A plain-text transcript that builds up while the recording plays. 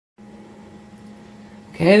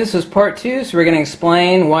Okay, this is part 2, so we're going to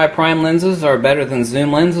explain why prime lenses are better than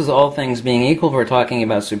zoom lenses, all things being equal. We're talking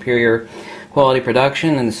about superior quality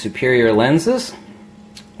production and the superior lenses.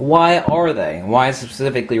 Why are they? Why is it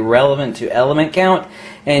specifically relevant to element count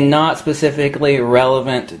and not specifically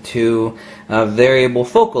relevant to variable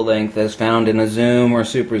focal length as found in a zoom or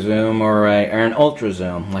super zoom or an ultra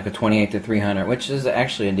zoom, like a 28-300, which is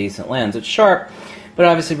actually a decent lens. It's sharp, but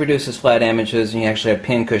obviously produces flat images, and you actually have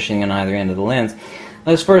pin cushioning on either end of the lens.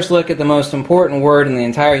 Let's first look at the most important word in the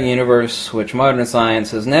entire universe, which modern science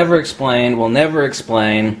has never explained, will never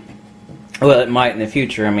explain. Well, it might in the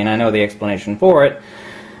future. I mean, I know the explanation for it.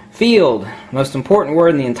 Field, most important word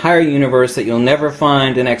in the entire universe that you'll never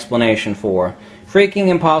find an explanation for. Freaking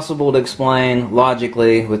impossible to explain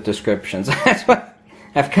logically with descriptions. That's what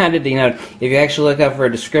I've kind of denoted. If you actually look up for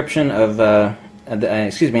a description of,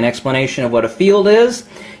 an explanation of what a field is,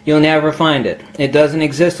 you'll never find it. It doesn't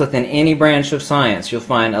exist within any branch of science. You'll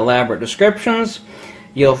find elaborate descriptions.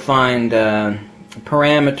 You'll find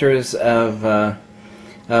parameters of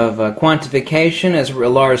quantification as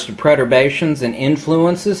regards to perturbations and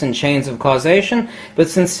influences and chains of causation. But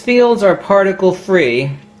since fields are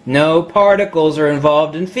particle-free, no particles are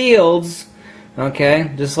involved in fields.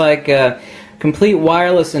 Okay, just like complete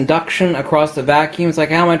wireless induction across the vacuum. It's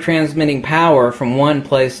like, how am I transmitting power from one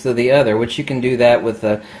place to the other? Which you can do that with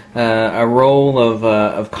a roll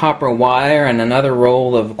of copper wire and another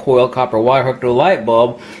roll of coiled copper wire hooked to a light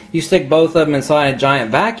bulb. You stick both of them inside a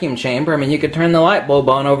giant vacuum chamber. I mean, you could turn the light bulb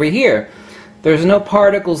on over here. There's no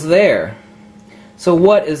particles there. So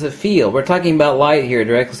what is a field? We're talking about light here,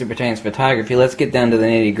 directly pertains to photography. Let's get down to the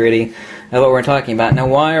nitty-gritty of what we're talking about. Now,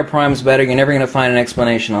 why are primes better? You're never going to find an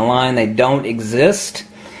explanation online. They don't exist.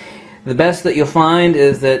 The best that you'll find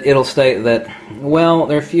is that it'll state that, well,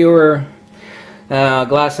 there are fewer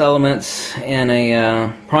glass elements in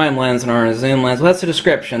a prime lens than are in a zoom lens. Well, that's a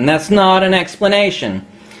description. That's not an explanation.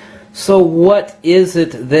 So what is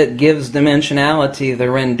it that gives dimensionality, the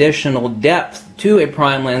renditional depth to a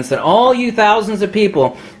prime lens that all you thousands of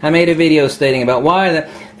people, I made a video stating about why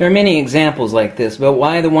there are many examples like this, but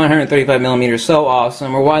why the 135mm is so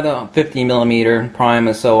awesome, or why the 50mm prime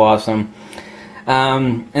is so awesome,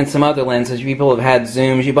 and some other lenses. People have had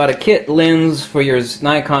zooms. You bought a kit lens for your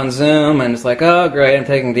Nikon zoom, and it's like, oh great, I'm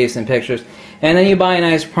taking decent pictures. And then you buy a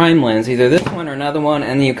nice prime lens, either this one or another one,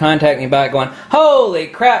 and then you contact me back going, holy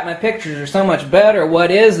crap, my pictures are so much better.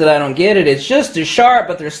 What is it? I don't get it. It's just as sharp,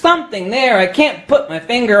 but there's something there I can't put my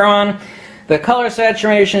finger on. The color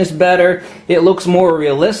saturation is better. It looks more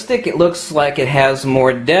realistic. It looks like it has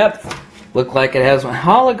more depth. Look like it has a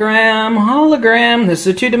hologram. This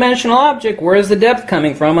is a two-dimensional object. Where is the depth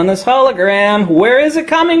coming from on this hologram? Where is it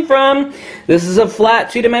coming from? This is a flat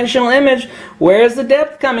two-dimensional image. Where is the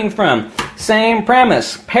depth coming from? Same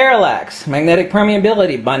premise. Parallax, magnetic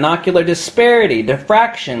permeability, binocular disparity,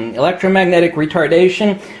 diffraction, electromagnetic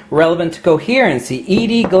retardation, relevant to coherency,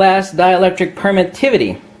 ED glass dielectric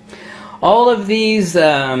permittivity. All of these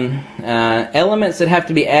elements that have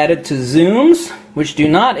to be added to zooms, which do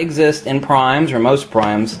not exist in primes, or most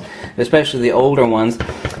primes, especially the older ones,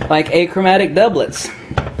 like achromatic doublets.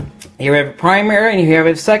 Here we have a primary and here we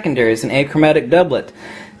have a secondary. It's an achromatic doublet.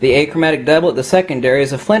 The achromatic doublet, the secondary,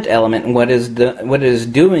 is a flint element, and what it is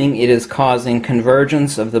doing, it is causing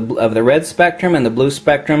convergence of the red spectrum and the blue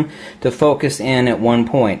spectrum to focus in at one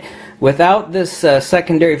point. Without this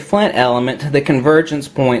secondary flint element, the convergence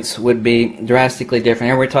points would be drastically different.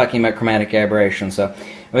 Here we're talking about chromatic aberration. So,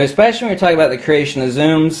 especially when we're talking about the creation of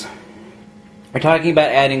zooms, we're talking about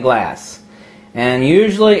adding glass. And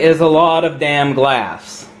usually is a lot of damn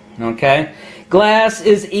glass. Okay? Glass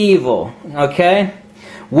is evil. Okay?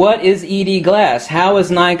 What is ED glass? How is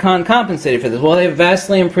Nikon compensated for this? Well, they've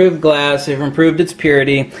vastly improved glass. They've improved its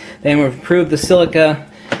purity. They've improved the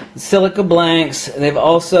silica blanks. They've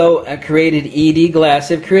also created ED glass.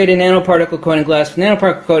 They've created nanoparticle coating glass.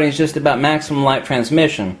 Nanoparticle coating is just about maximum light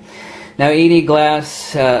transmission. Now, ED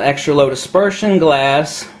glass, extra low dispersion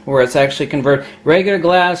glass, where it's actually convert regular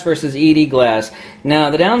glass versus ED glass.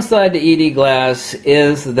 Now, the downside to ED glass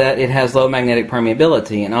is that it has low magnetic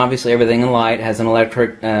permeability, and obviously everything in light has an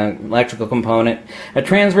electrical component, a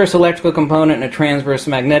transverse electrical component, and a transverse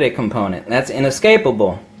magnetic component. That's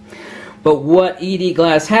inescapable. But what ED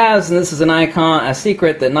glass has, and this is a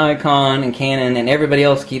secret that Nikon and Canon and everybody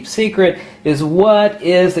else keeps secret, is what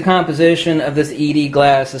is the composition of this ED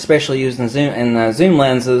glass, especially used in zoom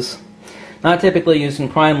lenses, not typically used in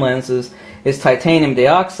prime lenses, is titanium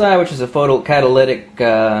dioxide, which is a photocatalytic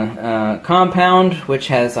compound, which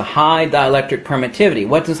has a high dielectric permittivity.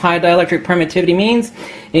 What does high dielectric permittivity mean?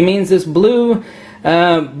 It means this blue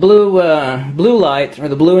Blue light, or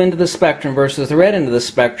the blue end of the spectrum versus the red end of the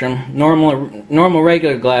spectrum, normal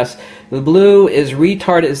regular glass, the blue is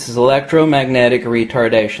retarded. This is electromagnetic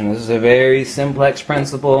retardation. This is a very simplex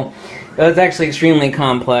principle. It's actually extremely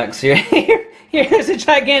complex. Here's a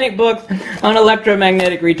gigantic book on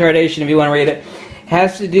electromagnetic retardation if you want to read it.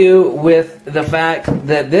 Has to do with the fact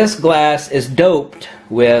that this glass is doped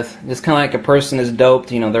with, it's kind of like a person is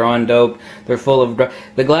doped, you know, they're on dope, they're full of,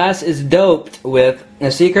 the glass is doped with a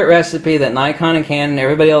secret recipe that Nikon and Canon and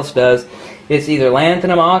everybody else does. It's either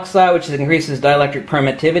lanthanum oxide, which increases dielectric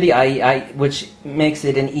permittivity, i.e., which makes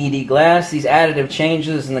it an ED glass. These additive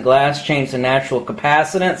changes in the glass change the natural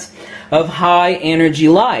capacitance of high energy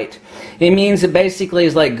light. It means it basically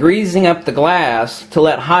is like greasing up the glass to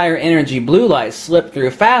let higher energy blue light slip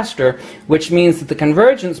through faster, which means that the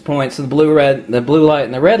convergence points of the blue light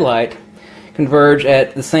and the red light converge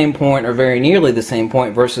at the same point or very nearly the same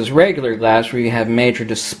point versus regular glass where you have major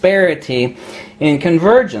disparity in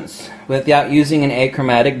convergence without using an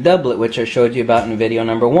achromatic doublet, which I showed you about in video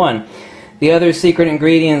number 1. The other secret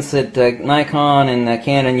ingredients that Nikon and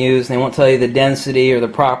Canon use, they won't tell you the density or the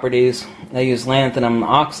properties. They use lanthanum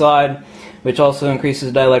oxide, which also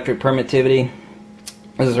increases dielectric permittivity.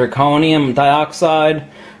 There's zirconium dioxide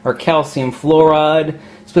or calcium fluoride.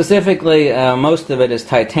 Specifically, most of it is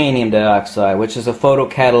titanium dioxide, which is a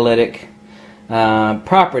photocatalytic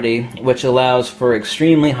property which allows for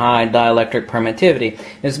extremely high dielectric permittivity.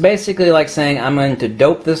 It's basically like saying I'm going to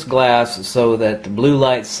dope this glass so that the blue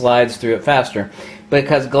light slides through it faster,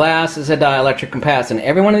 because glass is a dielectric capacitant.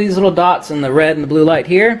 Every one of these little dots in the red and the blue light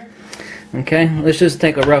here, okay, let's just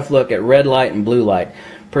take a rough look at red light and blue light.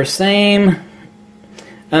 Per same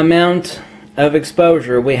amount of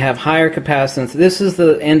exposure, we have higher capacitance. This is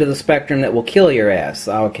the end of the spectrum that will kill your ass.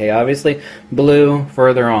 Okay, obviously blue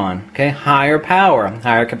further on. Okay, higher power,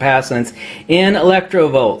 higher capacitance in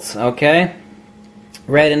electrovolts. Okay,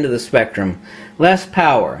 red end of the spectrum, less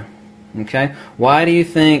power. Okay, why do you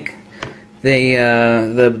think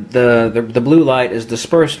the blue light is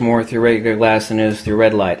dispersed more through regular glass than it is through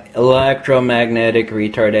red light? Electromagnetic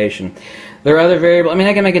retardation. There are other variables. I mean,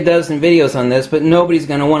 I can make a dozen videos on this, but nobody's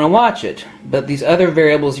going to want to watch it. But these other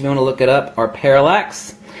variables, if you want to look it up, are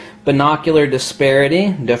parallax, binocular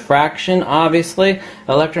disparity, diffraction, obviously,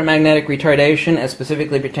 electromagnetic retardation, as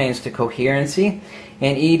specifically pertains to coherency,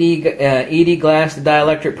 and ED glass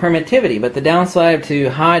dielectric permittivity. But the downside to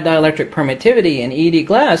high dielectric permittivity in ED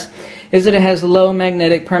glass is that it has low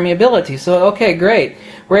magnetic permeability. So, okay, great.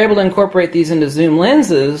 We're able to incorporate these into zoom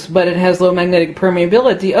lenses, but it has low magnetic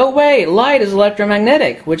permeability. Oh wait, light is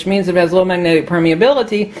electromagnetic, which means if it has low magnetic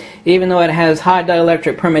permeability, even though it has high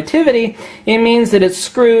dielectric permittivity, it means that it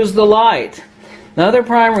screws the light. The other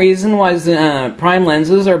prime reason why prime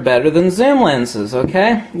lenses are better than zoom lenses,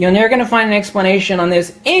 okay? You're never going to find an explanation on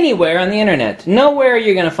this anywhere on the internet. Nowhere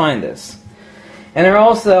you're going to find this. And there are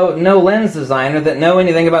also no lens designer that know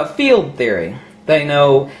anything about field theory. They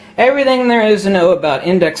know everything there is to know about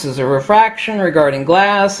indexes of refraction regarding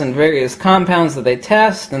glass and various compounds that they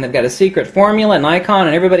test, and they've got a secret formula, Nikon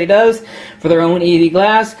and everybody does, for their own ED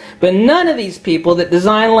glass. But none of these people that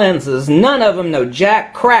design lenses, none of them know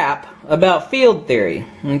jack crap about field theory,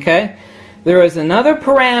 okay? There is another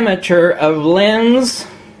parameter of lens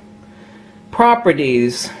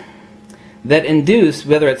properties that induce,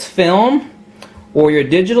 whether it's film or your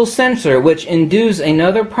digital sensor, which induce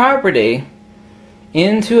another property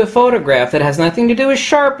into a photograph that has nothing to do with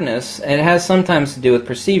sharpness, and it has sometimes to do with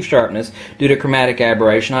perceived sharpness due to chromatic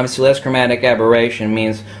aberration. Obviously, less chromatic aberration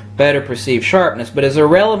means better perceived sharpness, but is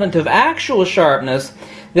irrelevant of actual sharpness.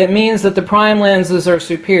 That means that the prime lenses are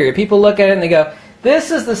superior. People look at it and they go,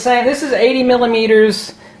 this is the same, this is 80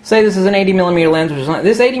 millimeters, say this is an 80 millimeter lens, which is not,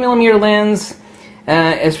 this 80 millimeter lens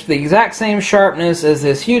is the exact same sharpness as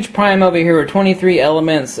this huge prime over here with 23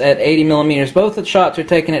 elements at 80 millimeters. Both the shots are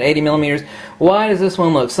taken at 80 millimeters. Why does this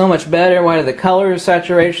one look so much better? Why do the color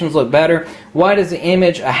saturations look better? Why does the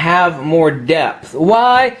image have more depth?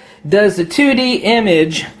 Why does the 2D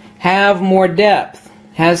image have more depth?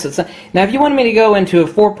 Now, if you wanted me to go into a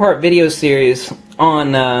 4-part video series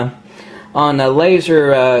on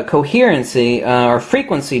laser coherency or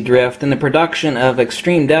frequency drift and the production of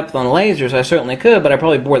extreme depth on lasers, I certainly could, but I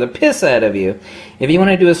probably bore the piss out of you. If you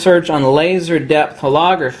want to do a search on laser depth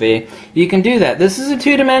holography, you can do that. This is a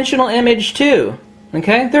 2-dimensional image too.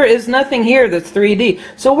 Okay? There is nothing here that's 3D.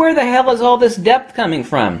 So where the hell is all this depth coming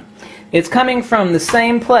from? It's coming from the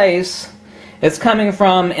same place. It's coming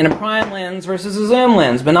from in a prime lens versus a zoom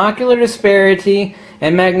lens. Binocular disparity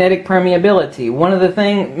and magnetic permeability. One of the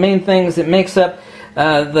main things that makes up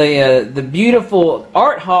the beautiful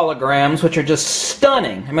art holograms, which are just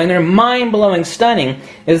stunning. I mean, they're mind-blowing stunning,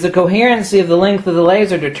 is the coherency of the length of the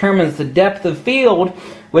laser determines the depth of field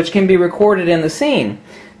which can be recorded in the scene.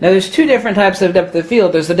 Now, there's two different types of depth of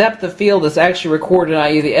field. There's the depth of field that's actually recorded,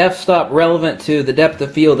 i.e. the f-stop relevant to the depth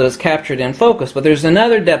of field that is captured in focus. But there's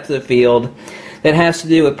another depth of field that has to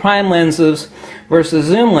do with prime lenses versus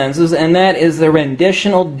zoom lenses, and that is the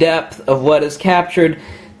renditional depth of what is captured,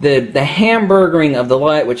 the hamburgering of the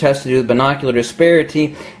light, which has to do with binocular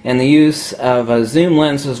disparity, and the use of zoom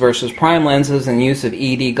lenses versus prime lenses, and use of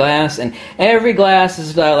ED glass. And every glass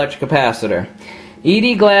is a dielectric capacitor.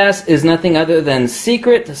 ED glass is nothing other than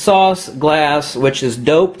secret sauce glass, which is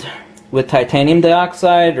doped with titanium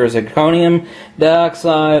dioxide or zirconium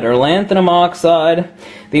dioxide or lanthanum oxide.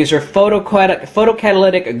 These are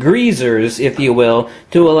photocatalytic greasers, if you will,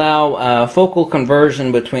 to allow focal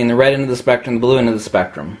conversion between the red end of the spectrum and the blue end of the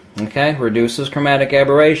spectrum. Okay, reduces chromatic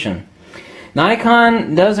aberration.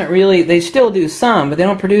 Nikon doesn't really, they still do some, but they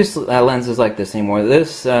don't produce lenses like this anymore.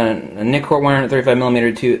 This Nikkor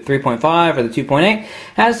 135mm 3.5 or the 2.8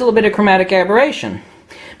 has a little bit of chromatic aberration.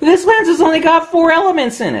 But this lens has only got 4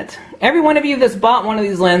 elements in it. Every one of you that's bought one of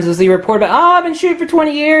these lenses, you report about, oh, I've been shooting for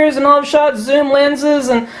 20 years and I've shot zoom lenses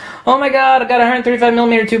and oh my god, I got a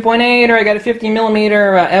 135mm 2.8 or I got a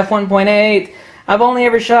 50mm f1.8. I've only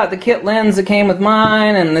ever shot the kit lens that came with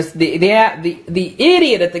mine, and the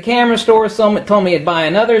idiot at the camera store told me I'd buy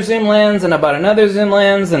another zoom lens, and I bought another zoom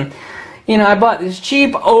lens, and you know, I bought this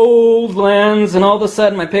cheap old lens, and all of a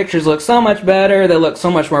sudden my pictures look so much better, they look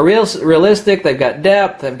so much more realistic, they've got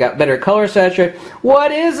depth, they've got better color saturation.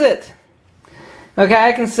 What is it? Okay,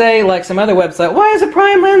 I can say, like some other website, why is a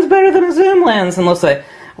prime lens better than a zoom lens? And they'll say,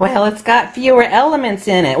 well, it's got fewer elements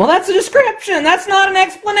in it. Well, that's a description, that's not an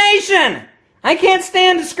explanation! I can't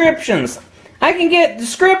stand descriptions. I can get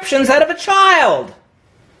descriptions out of a child.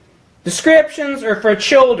 Descriptions are for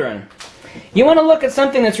children. You want to look at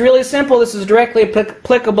something that's really simple. This is directly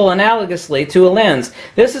applicable analogously to a lens.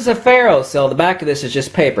 This is a ferrocell. The back of this is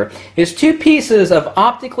just paper. It's 2 pieces of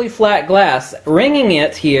optically flat glass. Ringing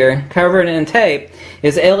it here, covered in tape,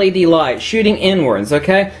 is LED light shooting inwards,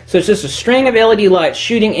 okay? So it's just a string of LED lights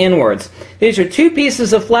shooting inwards. These are 2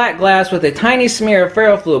 pieces of flat glass with a tiny smear of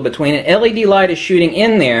ferrofluid between it. LED light is shooting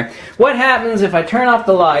in there. What happens if I turn off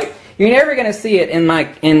the light? You're never going to see it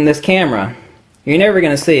in this camera. You're never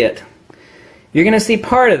going to see it. You're going to see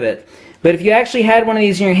part of it. But if you actually had one of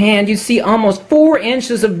these in your hand, you'd see almost 4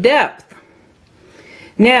 inches of depth.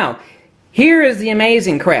 Now, here is the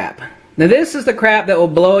amazing crap. Now this is the crap that will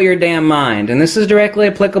blow your damn mind, and this is directly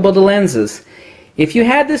applicable to lenses. If you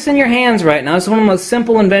had this in your hands right now, it's one of the most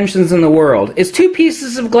simple inventions in the world. It's 2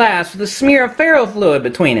 pieces of glass with a smear of ferrofluid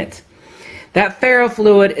between it. That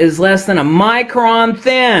ferrofluid is less than a micron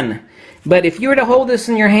thin. But if you were to hold this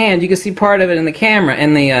in your hand, you can see part of it in the camera,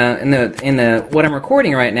 in the what I'm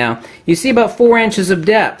recording right now. You see about 4 inches of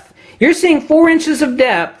depth. You're seeing 4 inches of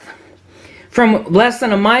depth from less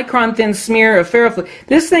than a micron thin smear of ferrofluid.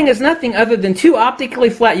 This thing is nothing other than 2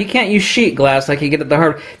 optically flat, you can't use sheet glass like you get at the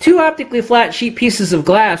hardware, 2 optically flat sheet pieces of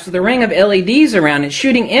glass with a ring of LEDs around it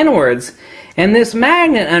shooting inwards. And this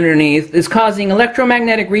magnet underneath is causing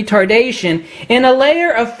electromagnetic retardation in a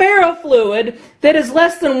layer of ferrofluid that is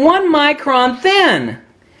less than 1 micron thin.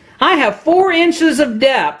 I have 4 inches of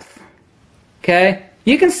depth. Okay?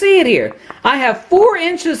 You can see it here. I have 4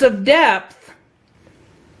 inches of depth.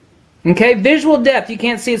 Okay? Visual depth. You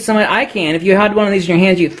can't see it so much. I can. If you had one of these in your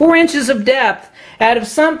hands, you get 4 inches of depth out of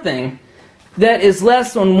something that is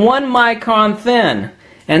less than 1 micron thin.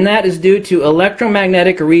 And that is due to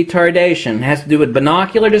electromagnetic retardation. It has to do with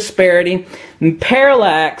binocular disparity and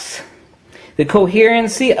parallax, the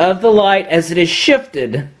coherency of the light as it is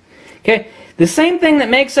shifted. Okay? The same thing that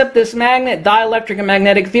makes up this magnet, dielectric and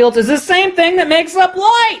magnetic fields, is the same thing that makes up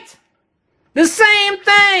light. The same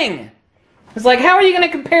thing. It's like, how are you going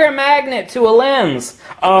to compare a magnet to a lens?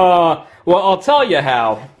 Well, I'll tell you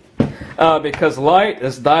how. Because light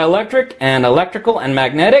is dielectric and electrical and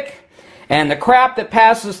magnetic. And the crap that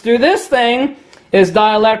passes through this thing is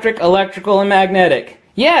dielectric, electrical, and magnetic.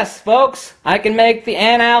 Yes, folks, I can make the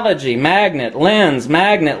analogy. Magnet, lens,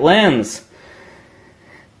 magnet, lens.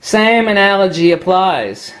 Same analogy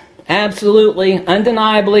applies. Absolutely,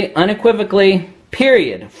 undeniably, unequivocally,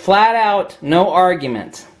 period. Flat out, no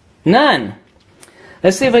argument. None.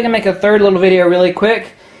 Let's see if we can make a third little video really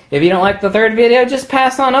quick. If you don't like the third video, just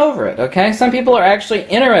pass on over it, okay? Some people are actually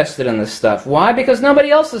interested in this stuff. Why? Because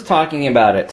nobody else is talking about it.